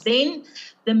lines. Then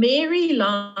the Mary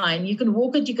line, you can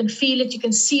walk it, you can feel it, you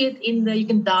can see it you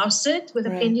can dowse it with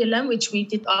a pendulum, which we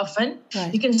did often.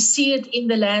 Right. You can see it in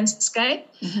the landscape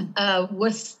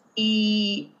with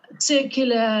the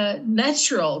circular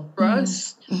natural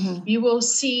growth. You will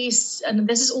see, and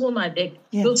this is all my deck,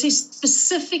 you'll see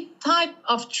specific type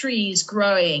of trees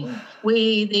growing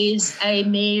where there's a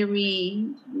Mary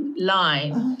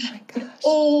line. Oh my gosh.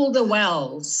 All the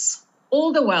wells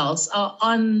are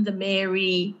on the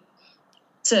Mary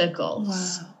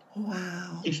circles.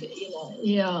 Wow.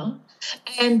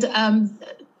 And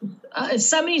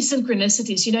so many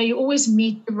synchronicities. You know, you always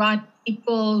meet the right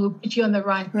people who put you on the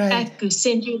right track, who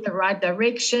send you in the right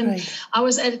direction. Right.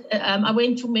 I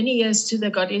went for many years to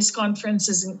the Goddess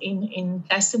conferences in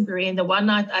Glastonbury, and the one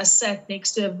night I sat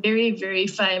next to a very, very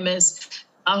famous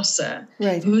dowser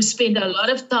who spent a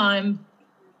lot of time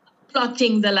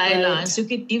plotting the ley lines, who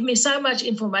could give me so much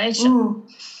information.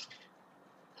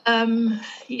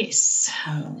 Yes.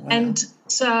 Oh, wow. And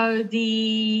so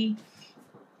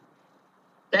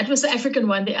that was the African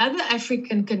one. The other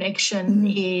African connection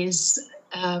is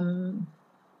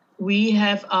we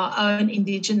have our own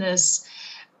indigenous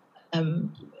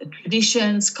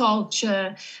traditions,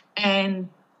 culture, and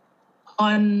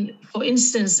for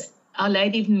instance, Our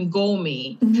Lady of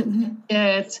Ngomi,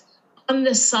 that on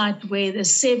the site where the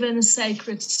 7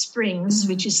 sacred springs,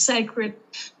 which is sacred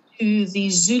to the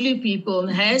Zulu people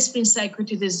and has been sacred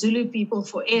to the Zulu people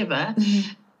forever,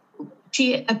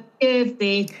 she appeared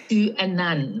there to a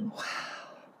nun. Wow.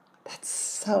 That's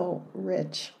so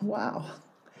rich. Wow.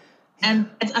 And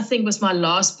that, I think, was my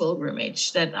last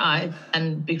pilgrimage that I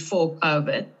done before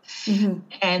COVID.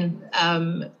 And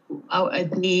I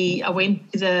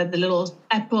went to the little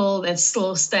chapel that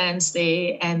still stands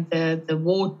there, and the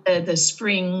water, the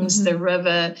springs, the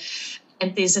river.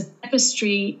 And there's a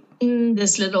tapestry in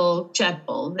this little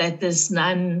chapel that this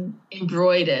nun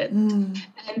embroidered. And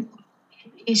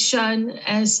is shown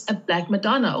as a Black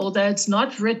Madonna, although it's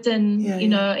not written,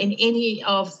 in any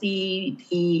of the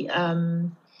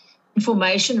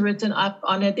information written up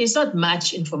on it. There's not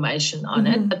much information on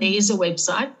it, but there is a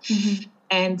website,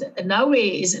 and nowhere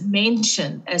is it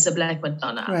mentioned as a Black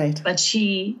Madonna. Right. But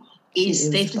she is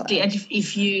definitely, Black. And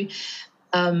if you,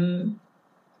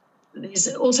 there's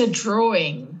also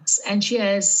drawings, and she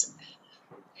has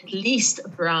at least a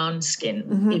brown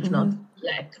skin, if not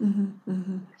black. Wow.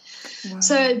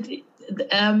 So,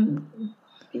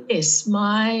 yes,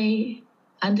 my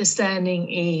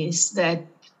understanding is that,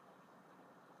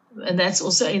 and that's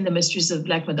also in the Mysteries of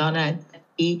Black Madonna,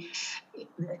 the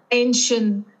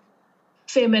ancient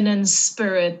feminine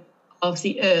spirit of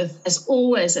the earth has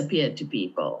always appeared to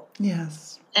people.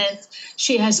 Yes. And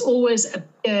she has always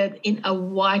appeared in a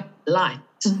white light.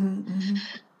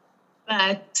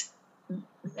 But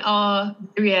there are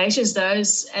variations,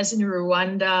 those as in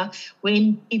Rwanda,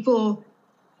 when people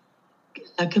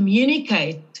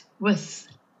communicate with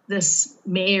this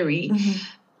Mary,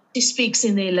 she speaks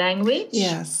in their language.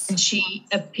 Yes. And she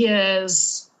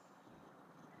appears,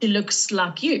 she looks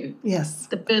like you. Yes.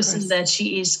 The person that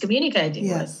she is communicating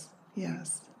with.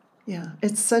 Yes. Yeah.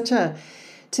 It's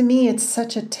to me, it's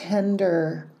such a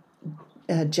tender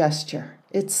gesture.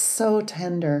 It's so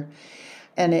tender.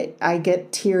 And I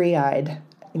get teary-eyed,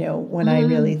 when I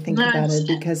really think about it,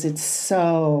 because it's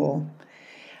so,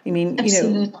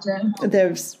 Absolutely.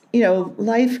 there's,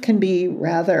 life can be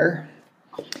rather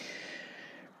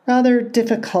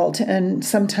difficult and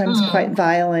sometimes quite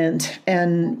violent.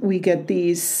 And we get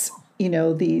these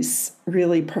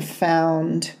really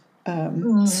profound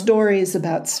stories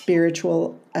about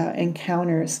spiritual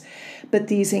encounters. But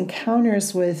these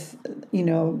encounters with,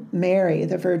 Mary,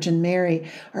 the Virgin Mary,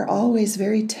 are always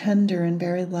very tender and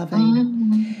very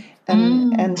loving.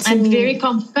 And to me, very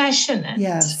compassionate.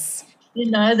 Yes.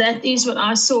 That is what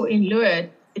I saw in Lourdes.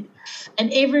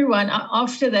 And everyone,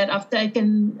 after that, I've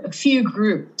taken a few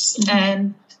groups,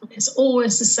 and it's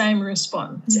always the same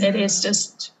response. It is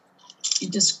just, you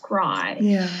just cry.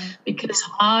 Yeah. Because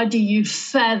how do you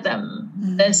fathom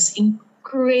this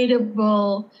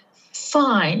incredible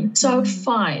fine, so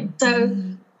fine, so,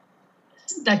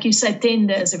 like you say,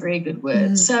 tender is a very good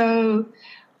word, so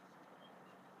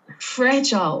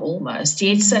fragile almost,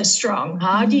 yet so strong.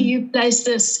 How do you place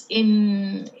this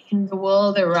in the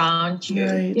world around you?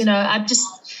 Right. I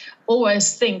just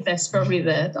always think that's probably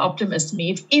the optimist in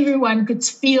me. If everyone could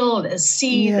feel this,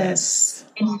 see this,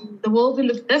 and the world would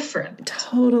look different.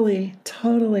 Totally.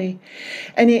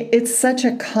 And it's such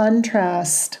a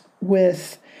contrast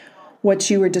with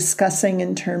what you were discussing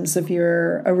in terms of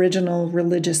your original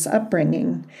religious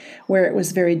upbringing, where it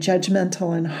was very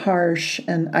judgmental and harsh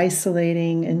and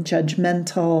isolating and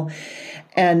judgmental,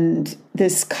 and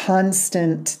this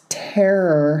constant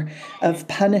terror of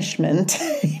punishment,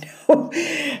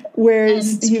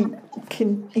 whereas you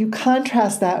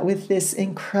contrast that with this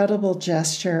incredible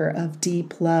gesture of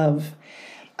deep love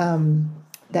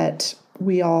that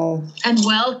we all, and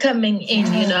welcoming in,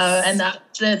 and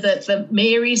the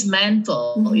Mary's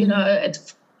mantle,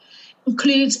 it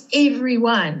includes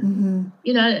everyone,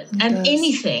 and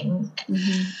anything.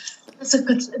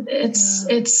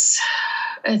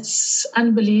 It's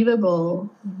unbelievable.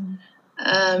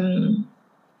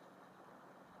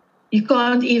 You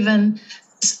can't even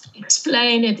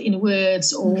explain it in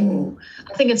words, or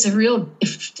I think it's a real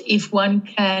gift if one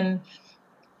can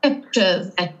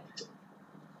capture that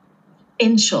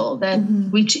potential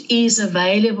which is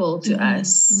available to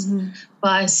us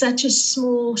by such a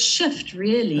small shift,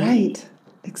 really. Right,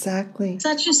 exactly.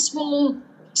 Such a small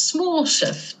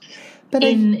shift. But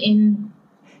I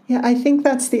think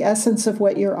that's the essence of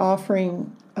what you're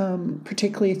offering,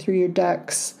 particularly through your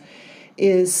decks,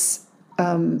 is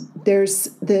there's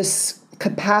this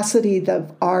capacity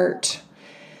of art,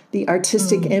 the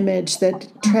artistic image that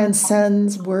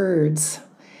transcends words.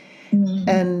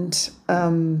 And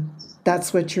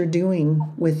that's what you're doing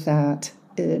with that.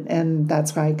 And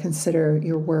that's why I consider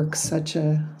your work such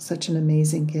an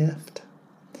amazing gift.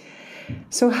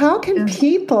 So how can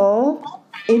people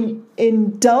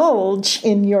indulge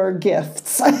in your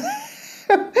gifts?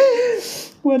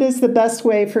 What is the best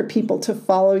way for people to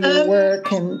follow your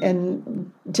work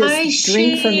and just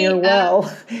drink from your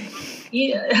well?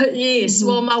 Yes.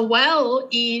 Well, my well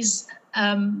is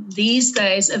these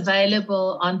days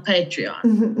available on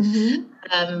Patreon,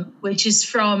 which is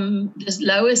from the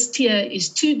lowest tier is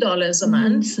 $2 a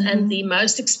month, and the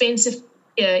most expensive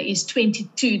tier is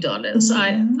 $22.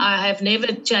 I have never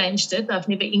changed it. I've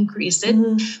never increased it,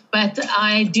 but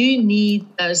I do need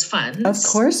those funds. Of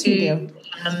course you do.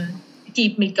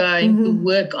 Keep me going, to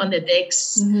work on the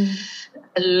decks.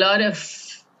 A lot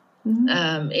of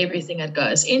everything that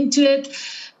goes into it.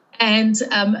 And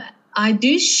I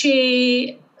do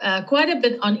share quite a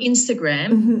bit on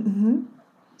Instagram.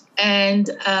 And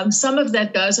some of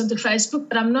that goes onto Facebook,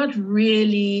 but I'm not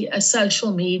really a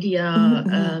social media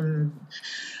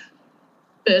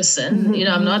person.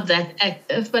 I'm not that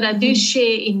active, but I do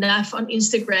share enough on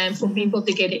Instagram for people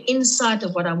to get an insight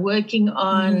of what I'm working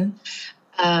on,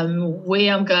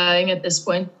 where I'm going at this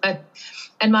point.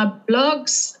 And my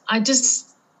blogs, I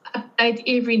just update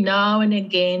every now and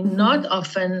again, not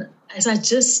often, as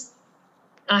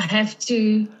I have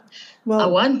to, I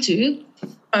want to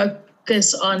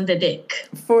focus on the deck.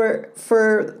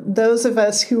 For those of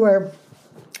us who are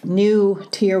new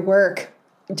to your work,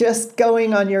 just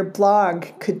going on your blog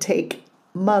could take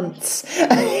months,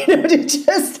 to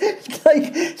just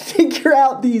like figure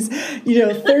out these,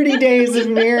 30 days of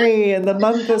Mary and the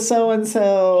month of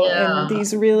so-and-so and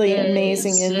these really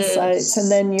amazing insights. And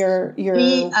then you're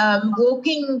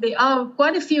walking, there are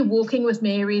quite a few Walking with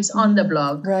Marys on the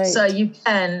blog. Right. So you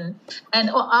can, and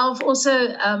I've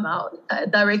also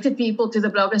directed people to the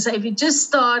blog and say, if you just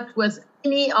start with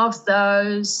any of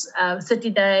those 30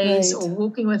 days or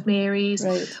Walking with Marys,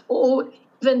 or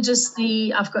even just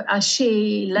I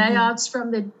share layouts from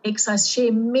the decks. I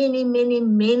share many, many,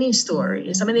 many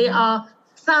stories. I mean, there are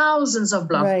thousands of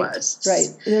blog posts. Right.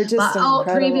 They're just incredible.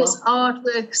 Previous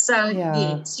artwork. So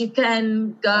yes, you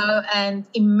can go and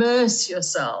immerse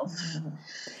yourself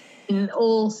in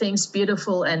all things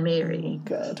beautiful and Mary.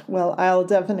 Good. Well, I'll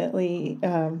definitely,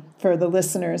 for the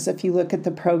listeners, if you look at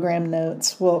the program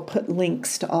notes, we'll put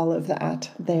links to all of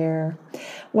that there.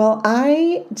 Well,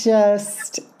 I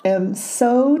just am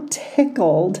so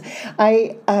tickled.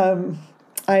 I'm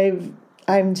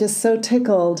just so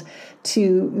tickled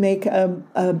to make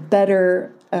a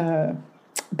better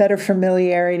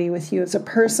familiarity with you as a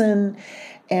person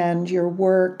and your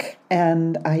work.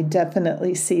 And I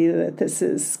definitely see that this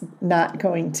is not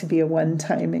going to be a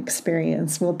one-time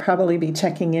experience. We'll probably be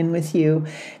checking in with you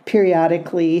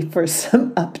periodically for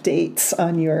some updates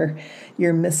on your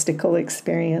mystical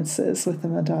experiences with the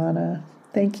Madonna.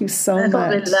 Thank you so much.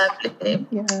 That was lovely.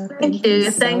 Yeah, thank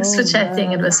you. Thanks for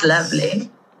chatting. It was lovely.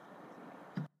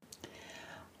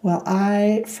 Well,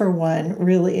 I, for one,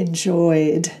 really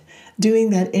enjoyed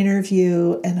doing that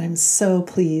interview, and I'm so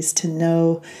pleased to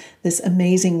know this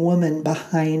amazing woman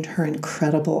behind her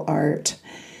incredible art.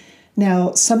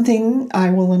 Now, something I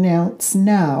will announce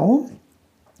now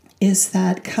is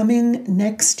that coming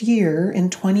next year in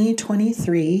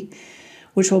 2023,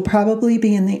 which will probably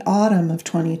be in the autumn of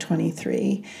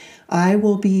 2023, I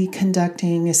will be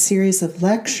conducting a series of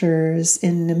lectures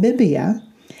in Namibia.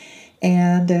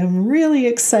 And I'm really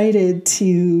excited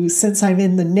to, since I'm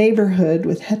in the neighborhood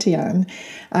with Hettienne,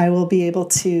 I will be able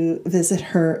to visit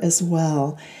her as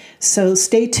well. So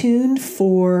stay tuned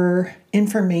for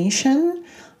information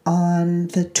on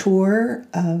the tour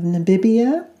of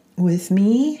Namibia with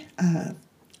me.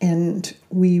 And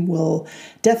we will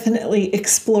definitely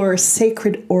explore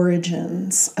sacred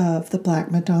origins of the Black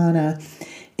Madonna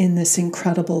in this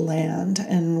incredible land.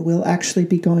 And we'll actually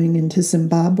be going into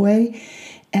Zimbabwe,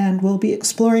 and we'll be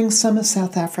exploring some of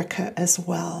South Africa as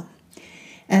well.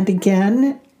 And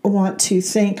again, I want to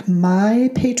thank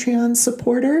my Patreon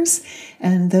supporters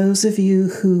and those of you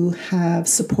who have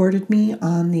supported me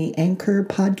on the Anchor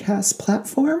podcast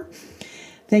platform.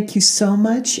 Thank you so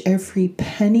much. Every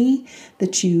penny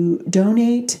that you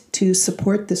donate to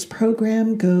support this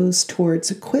program goes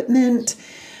towards equipment,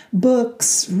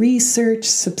 books, research,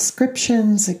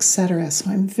 subscriptions, etc.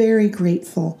 So I'm very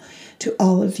grateful to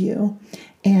all of you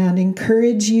and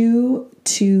encourage you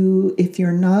to, if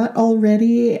you're not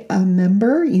already a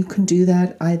member, you can do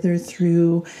that either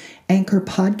through Anchor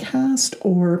Podcast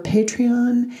or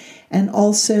Patreon, and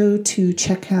also to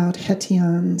check out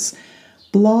Hettienne's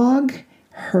blog,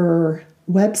 her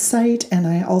website, and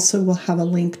I also will have a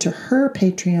link to her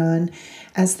Patreon,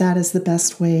 as that is the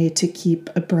best way to keep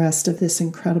abreast of this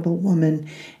incredible woman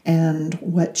and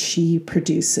what she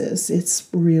produces. It's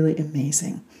really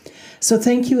amazing. So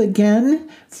thank you again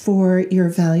for your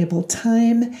valuable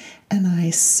time, and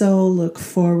I so look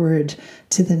forward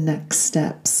to the next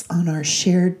steps on our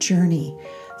shared journey,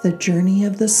 the journey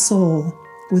of the soul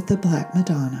with the Black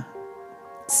Madonna.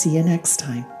 See you next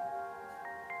time.